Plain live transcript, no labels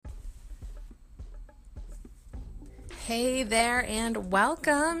Hey there, and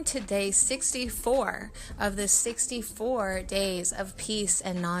welcome to day 64 of the 64 Days of Peace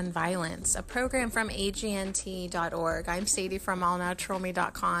and Nonviolence, a program from agnt.org. I'm Sadie from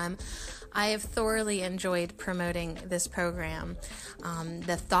allnaturalme.com. I have thoroughly enjoyed promoting this program.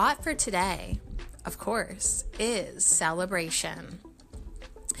 The thought for today, of course, is celebration.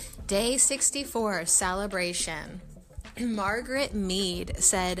 Day 64, celebration. Margaret Mead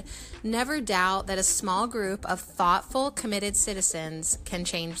said, "Never doubt that a small group of thoughtful, committed citizens can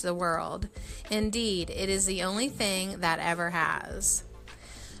change the world. Indeed, it is the only thing that ever has."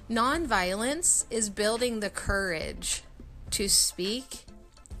 Nonviolence is building the courage to speak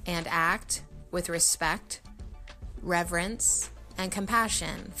and act with respect, reverence, and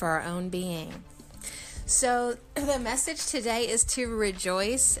compassion for our own being. So the message today is to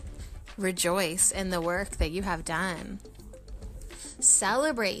rejoice in the work that you have done.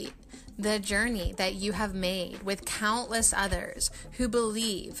 Celebrate the journey that you have made with countless others who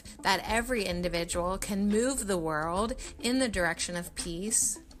believe that every individual can move the world in the direction of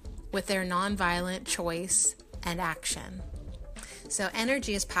peace with their nonviolent choice and action. So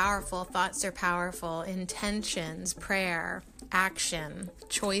energy is powerful, thoughts are powerful, intentions, prayer, action,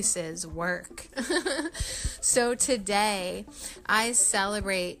 choices, work. So today I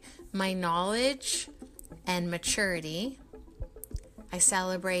celebrate my knowledge and maturity. I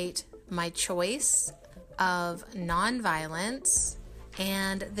celebrate my choice of nonviolence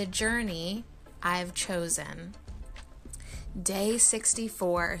and the journey I've chosen. Day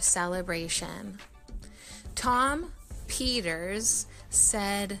 64, celebration. Tom Peters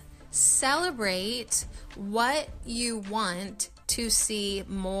said, "Celebrate what you want to see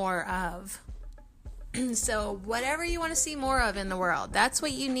more of." So whatever you want to see more of in the world, that's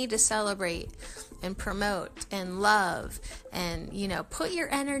what you need to celebrate and promote and love and, put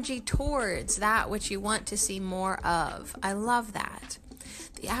your energy towards that which you want to see more of. I love that.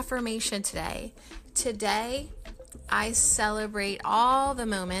 The affirmation today. Today, I celebrate all the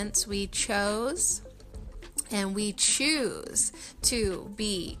moments we chose and we choose to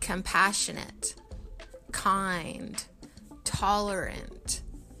be compassionate, kind, tolerant,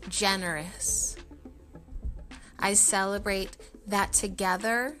 generous. I celebrate that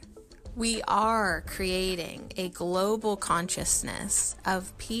together we are creating a global consciousness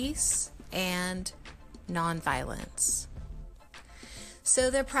of peace and nonviolence. So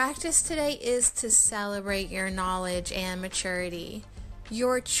the practice today is to celebrate your knowledge and maturity,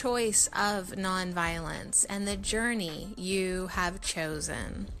 your choice of nonviolence, and the journey you have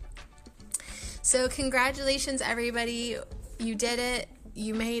chosen. So congratulations, everybody. You did it.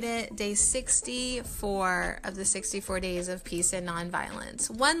 You made it. Day 64 of the 64 Days of Peace and Nonviolence.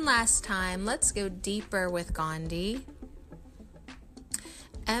 One last time, let's go deeper with Gandhi.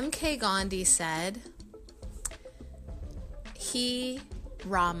 M.K. Gandhi said, "He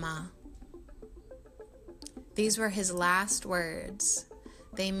Rama." These were his last words.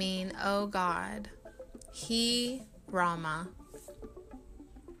 They mean, "Oh God." He Rama.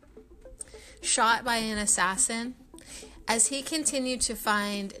 Shot by an assassin, as he continued to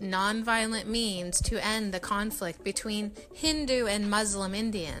find nonviolent means to end the conflict between Hindu and Muslim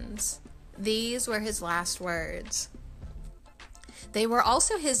Indians. These were his last words. They were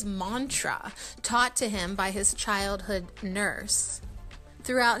also his mantra, taught to him by his childhood nurse.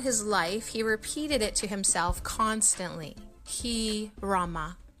 Throughout his life, he repeated it to himself constantly. He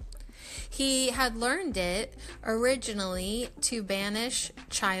Rama. He had learned it originally to banish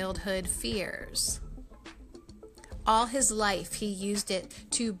childhood fears. All his life, he used it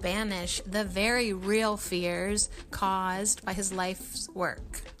to banish the very real fears caused by his life's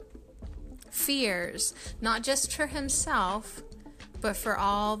work. Fears, not just for himself, but for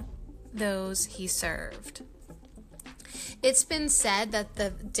all those he served. It's been said that the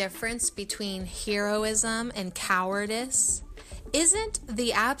difference between heroism and cowardice isn't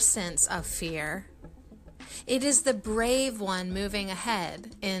the absence of fear. It is the brave one moving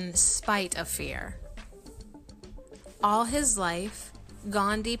ahead in spite of fear. All his life,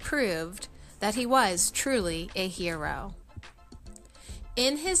 Gandhi proved that he was truly a hero.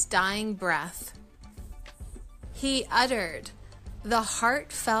 In his dying breath, he uttered the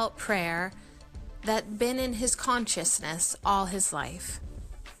heartfelt prayer that been in his consciousness all his life.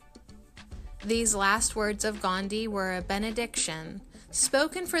 These last words of Gandhi were a benediction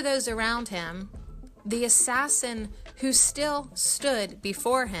spoken for those around him, the assassin who still stood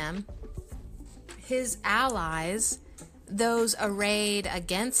before him, his allies, those arrayed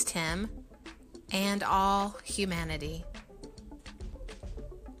against him, and all humanity.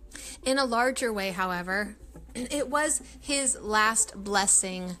 In a larger way, however, it was his last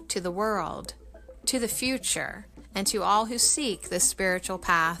blessing to the world, to the future, and to all who seek the spiritual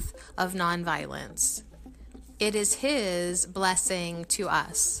path of nonviolence. It is his blessing to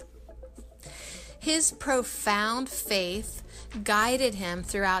us. His profound faith guided him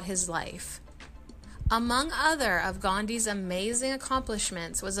throughout his life. Among other of Gandhi's amazing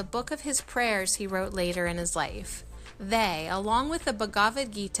accomplishments was a book of his prayers he wrote later in his life. They, along with the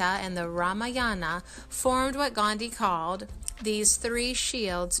Bhagavad Gita and the Ramayana, formed what Gandhi called these 3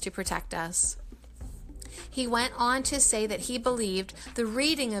 shields to protect us. He went on to say that he believed the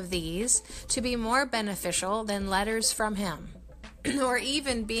reading of these to be more beneficial than letters from him, or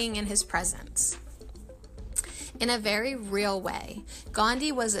even being in his presence. In a very real way,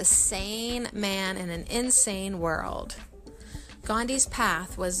 Gandhi was a sane man in an insane world. Gandhi's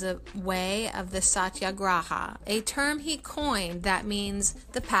path was the way of the Satyagraha, a term he coined that means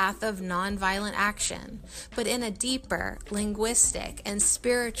the path of nonviolent action, but in a deeper linguistic and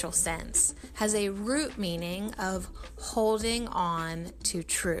spiritual sense, has a root meaning of holding on to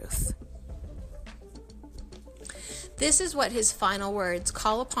truth. This is what his final words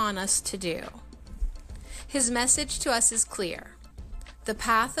call upon us to do. His message to us is clear. The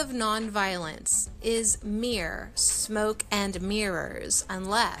path of nonviolence is mere smoke and mirrors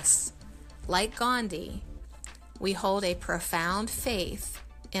unless, like Gandhi, we hold a profound faith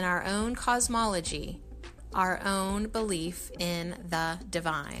in our own cosmology, our own belief in the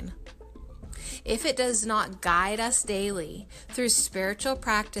divine. If it does not guide us daily through spiritual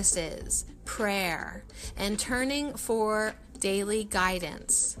practices, prayer, and turning for daily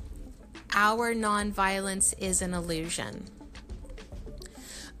guidance, our nonviolence is an illusion.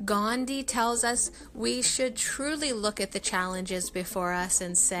 Gandhi tells us we should truly look at the challenges before us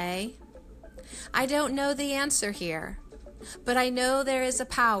and say, I don't know the answer here, but I know there is a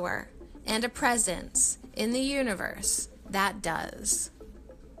power and a presence in the universe that does.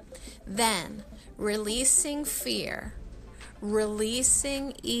 Then, releasing fear,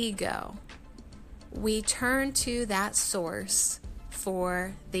 releasing ego, we turn to that source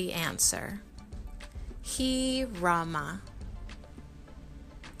for the answer. He Rama.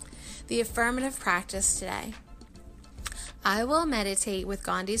 The affirmative practice today. I will meditate with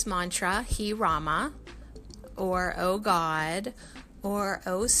Gandhi's mantra, He Rama, or O God, or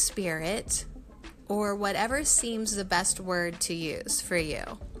O Spirit, or whatever seems the best word to use for you.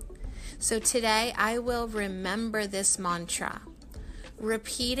 So today I will remember this mantra,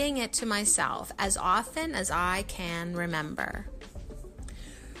 repeating it to myself as often as I can remember.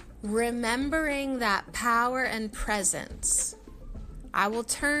 Remembering that power and presence, I will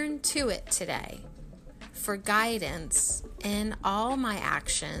turn to it today for guidance in all my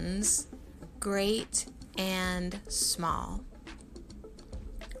actions, great and small.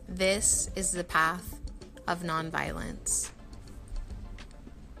 This is the path of nonviolence.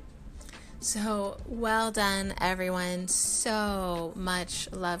 So well done, everyone. So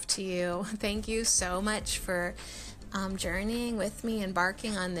much love to you. Thank you so much for journeying with me,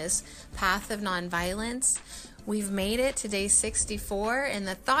 embarking on this path of nonviolence. We've made it to day 64, and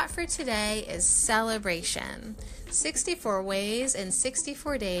the thought for today is celebration. 64 ways and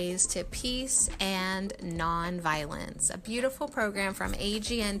 64 days to peace and nonviolence. A beautiful program from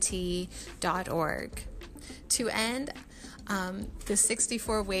agnt.org. To end the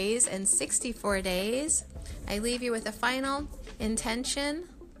 64 ways and 64 days, I leave you with a final intention.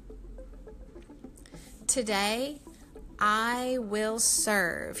 Today, I will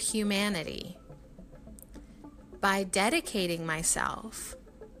serve humanity by dedicating myself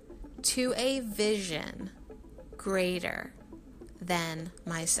to a vision greater than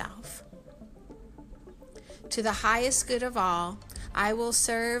myself. To the highest good of all, I will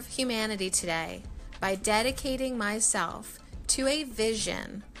serve humanity today by dedicating myself to a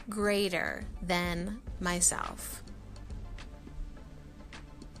vision greater than myself.